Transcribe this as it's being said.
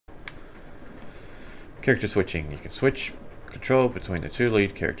Character switching. You can switch control between the two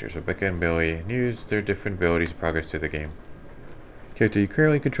lead characters, Rebecca and Billy, and use their different abilities to progress through the game. Character you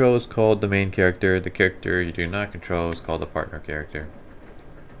currently control is called the main character. The character you do not control is called the partner character.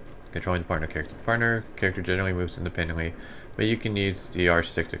 Controlling the partner character. The partner character generally moves independently, but you can use the R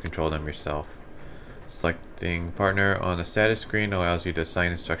stick to control them yourself. Selecting partner on the status screen allows you to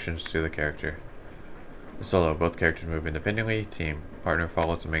assign instructions to the character. The solo. Both characters move independently. Team. Partner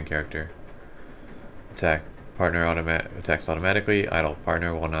follows the main character. Attack. Partner attacks automatically. Idle.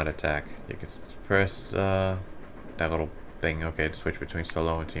 Partner will not attack. You can press that little thing, okay, to switch between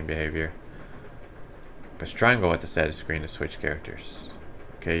solo and team behavior. Press triangle at the status screen to switch characters.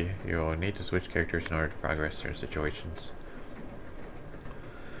 Okay, you will need to switch characters in order to progress certain situations.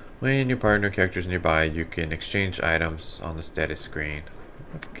 When your partner character is nearby, you can exchange items on the status screen.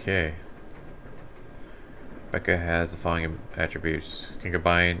 Okay. Becca has the following attributes. Can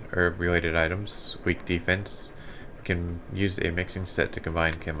combine herb-related items, weak defense, can use a mixing set to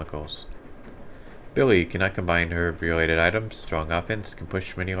combine chemicals. Billy cannot combine herb-related items, strong offense, can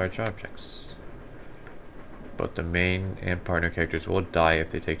push many large objects. Both the main and partner characters will die if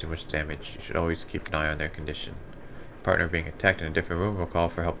they take too much damage. You should always keep an eye on their condition. Partner being attacked in a different room will call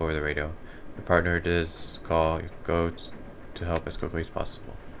for help over the radio. The partner does call, go to help as quickly as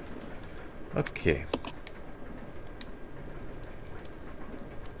possible. Okay.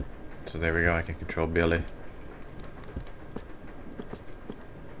 So there we go, I can control Billy.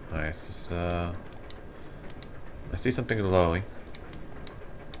 Alright, this is, I see something glowing.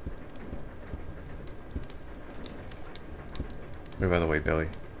 Move out of the way, Billy.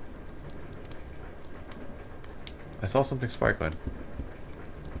 I saw something sparkling.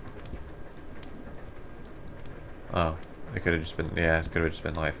 Oh, it could have just been, yeah, it could have just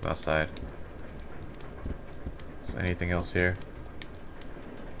been light from outside. Is there anything else here?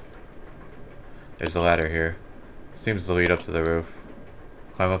 There's a ladder here. Seems to lead up to the roof.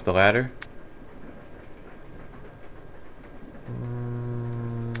 Climb up the ladder?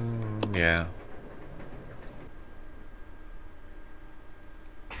 Yeah.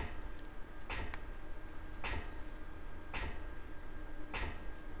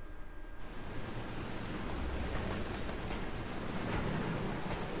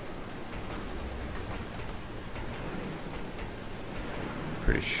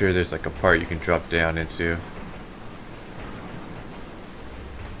 Pretty sure there's like a part you can drop down into.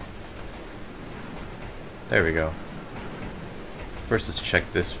 There we go. First, let's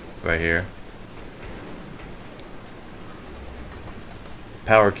check this right here.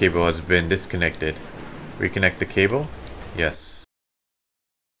 Power cable has been disconnected. Reconnect the cable? Yes.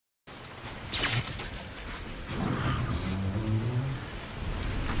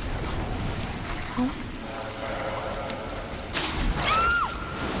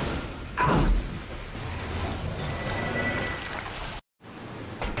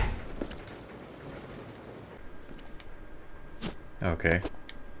 Okay.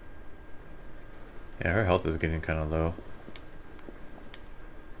 Yeah, her health is getting kind of low.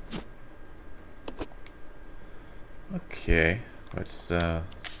 Okay, let's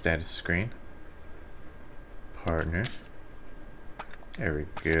status screen. Partner. There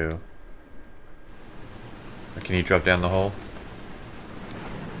we go. Can you drop down the hole?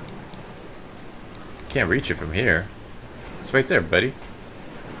 Can't reach it from here. It's right there, buddy.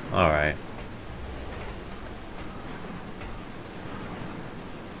 Alright.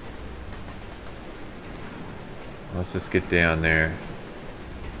 Let's just get down there.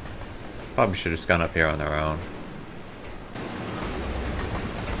 Probably should have just gone up here on their own.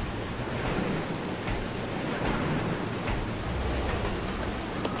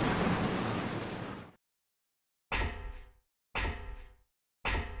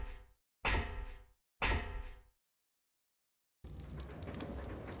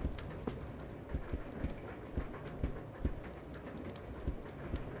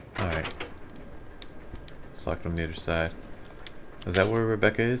 Alright. Select from the other side. Is that where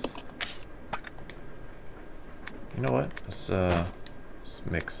Rebecca is? You know what? Let's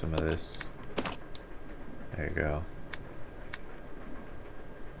mix some of this. There you go.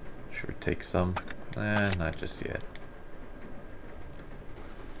 Should we take some? Not just yet.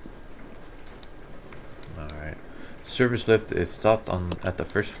 Alright. Service lift is stopped at the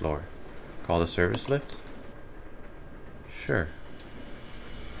first floor. Call the service lift? Sure.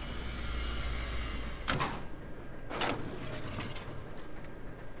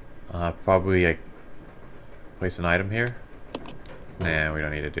 Probably like place an item here. Nah, we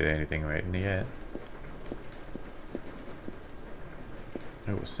don't need to do anything right yet.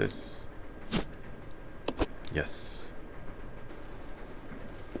 Oh, what's this? Yes.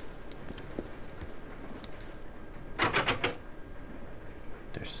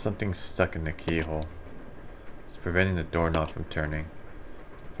 something stuck in the keyhole. It's preventing the doorknob from turning.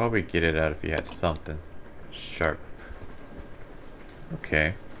 Probably get it out if you had something sharp.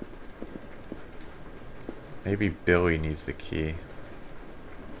 Okay. Maybe Billy needs the key.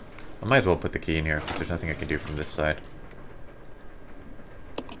 I might as well put the key in here because there's nothing I can do from this side.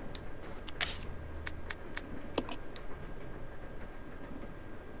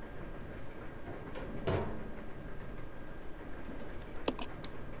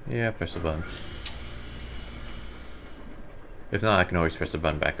 Yeah, press the button. If not, I can always press the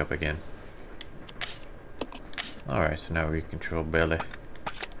button back up again. Alright, so now we control Billy.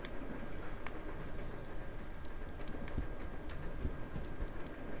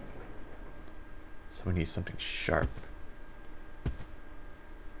 So we need something sharp.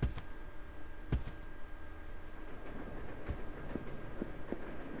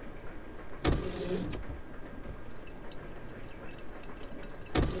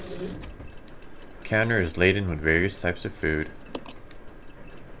 Counter is laden with various types of food.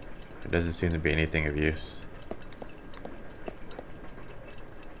 There doesn't seem to be anything of use.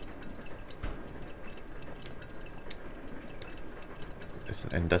 It's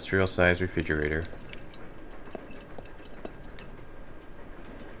an industrial sized refrigerator.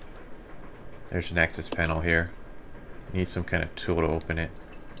 There's an access panel here. Need some kind of tool to open it.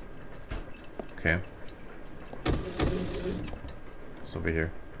 Okay. It's over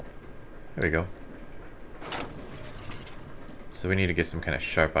here. There we go. So we need to get some kind of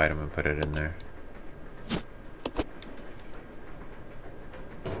sharp item and put it in there.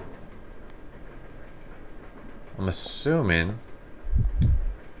 I'm assuming...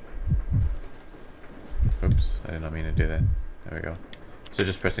 Oops, I did not mean to do that. There we go. So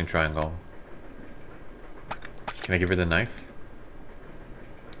just pressing triangle. Can I give her the knife?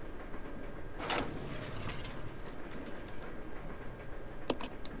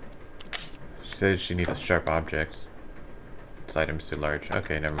 She said she needs a sharp object. This item's too large.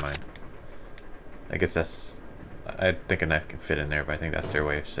 Okay, never mind. I guess that's... I think a knife can fit in there, but I think that's their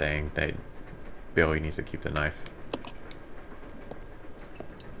way of saying that Billy needs to keep the knife.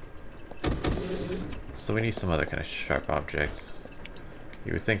 So we need some other kind of sharp objects.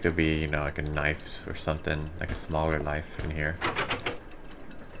 You would think there'd be, you know, like a knife or something, like a smaller knife in here.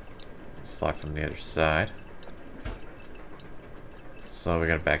 It's locked from the other side. So we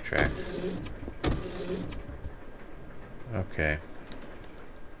gotta backtrack. Okay.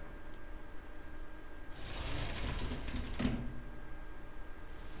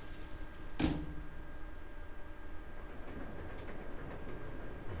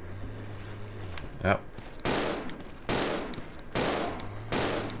 Yep.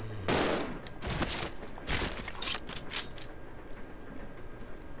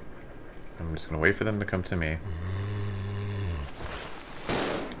 I'm just gonna wait for them to come to me.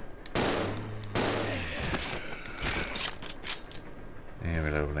 And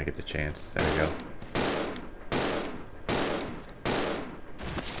reload when I get the chance. There we go.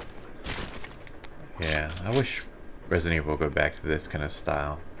 Yeah, I wish Resident Evil would go back to this kind of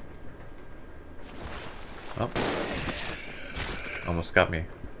style. Oh. Almost got me.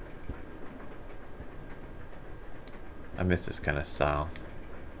 I miss this kind of style.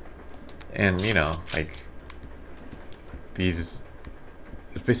 And, you know, like, these...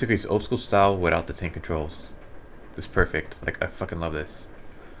 It's basically this old school style without the tank controls. It's perfect. Like, I fucking love this.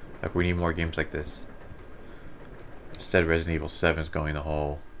 Like, we need more games like this. Instead, Resident Evil 7 is going the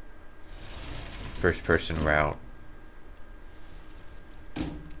whole first-person route.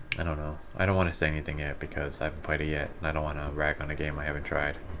 I don't know. I don't want to say anything yet because I haven't played it yet, and I don't want to rag on a game I haven't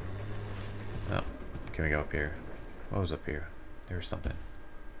tried. Oh, can we go up here? What was up here? There was something.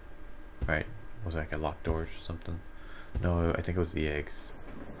 Right. Was it like a locked door or something? No, I think it was the eggs.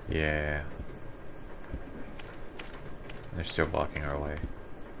 Yeah. They're still blocking our way.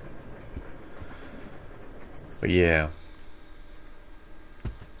 But yeah.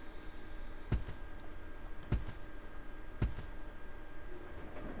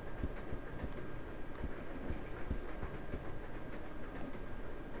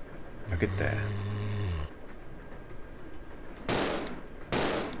 Look at that.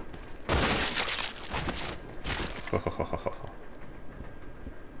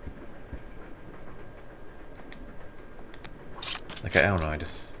 Like, I don't know, I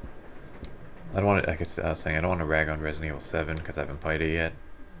don't want to, like I was saying, I don't want to rag on Resident Evil 7 because I haven't played it yet.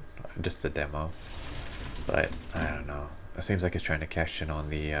 Just the demo. But, I don't know. It seems like it's trying to cash in on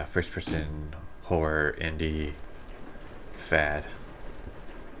the first-person horror indie fad.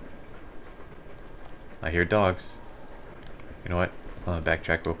 I hear dogs. You know what? I'm gonna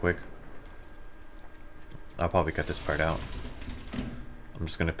backtrack real quick. I'll probably cut this part out. I'm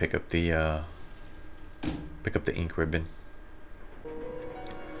just gonna pick up the ink ribbon.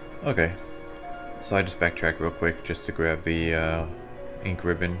 Okay, so I just backtrack real quick just to grab the ink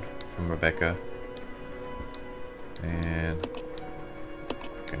ribbon from Rebecca, and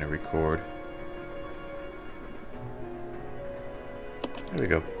gonna record. There we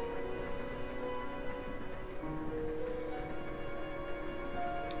go.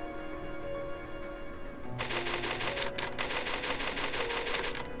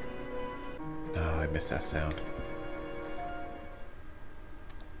 Oh, I missed that sound.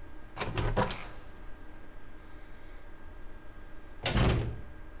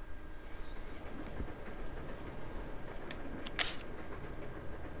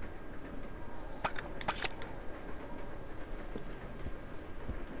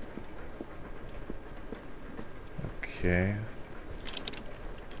 Okay.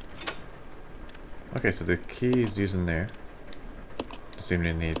 Okay, so the key is using there. Just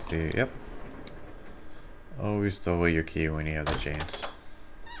even need to, yep. Always throw away your key when you have the chance.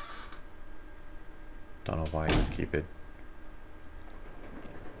 Don't know why you keep it.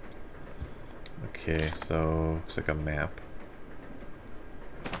 Okay, so looks like a map.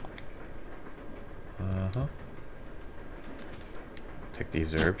 Uh-huh. Take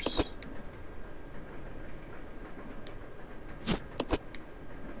these herbs.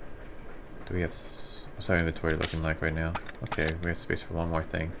 Do we have... what's our inventory looking like right now? Okay, we have space for one more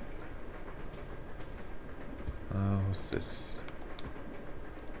thing. What's this?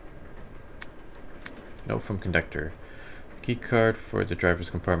 Note from conductor. Key card for the driver's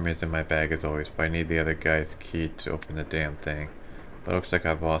compartment is in my bag as always, but I need the other guy's key to open the damn thing. But it looks like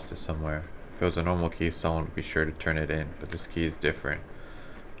I've lost it somewhere. If it was a normal key, someone would be sure to turn it in, but this key is different.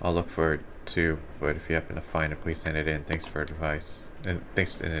 I'll look for it too, but if you happen to find it, please send it in. Thanks for advice. And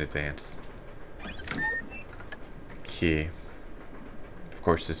thanks in advance. Key. Of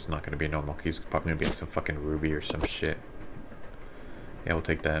course, this is not going to be a normal key. It's probably going to be like some fucking ruby or some shit. Yeah, we'll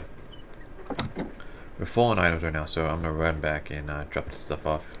take that. We're full on items right now, so I'm going to run back and drop this stuff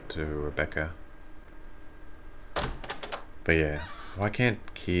off to Rebecca. But yeah, why can't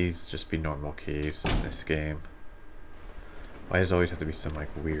keys just be normal keys in this game? Why does it always have to be some like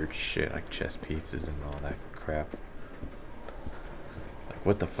weird shit like chess pieces and all that crap? Like,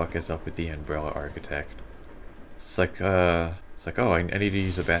 what the fuck is up with the umbrella architect? It's like, oh, I need to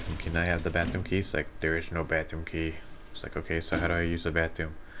use the bathroom. Can I have the bathroom key? It's like, there is no bathroom key. It's like, okay, so how do I use the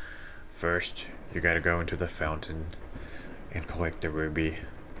bathroom? First, you gotta go into the fountain and collect the ruby.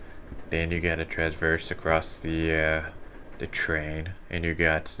 Then you gotta traverse across the train, and you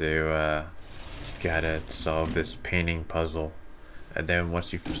gotta solve this painting puzzle. And then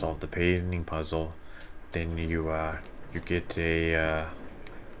once you've solved the painting puzzle, then you get a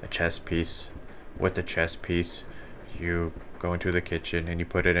chess piece. With the chess piece, you go into the kitchen and you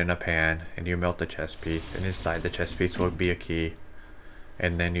put it in a pan and you melt the chess piece, and inside the chess piece will be a key,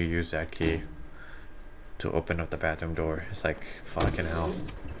 and then you use that key to open up the bathroom door. It's like, fucking hell.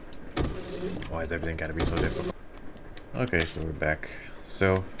 Why is everything gotta be so difficult? Okay, so we're back.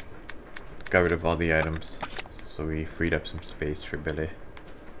 So, got rid of all the items, so we freed up some space for Billy.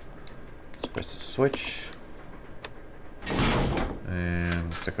 Let's press the switch.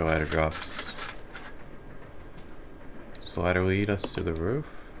 And took a ladder drops. Does the ladder lead us to the roof?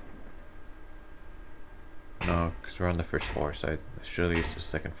 No, because we're on the first floor, so I should lead us to the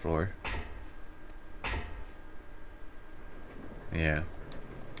second floor. Yeah.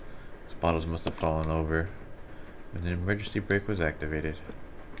 These bottles must have fallen over. And the emergency brake was activated.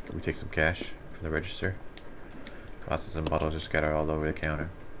 Can we take some cash from the register? Glasses and bottles just scattered all over the counter.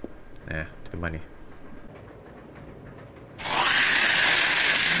 Yeah, the money.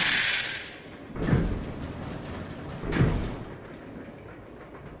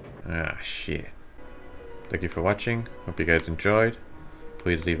 Ah, shit. Thank you for watching. Hope you guys enjoyed.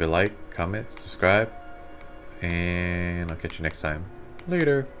 Please leave a like, comment, subscribe, and I'll catch you next time.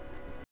 Later.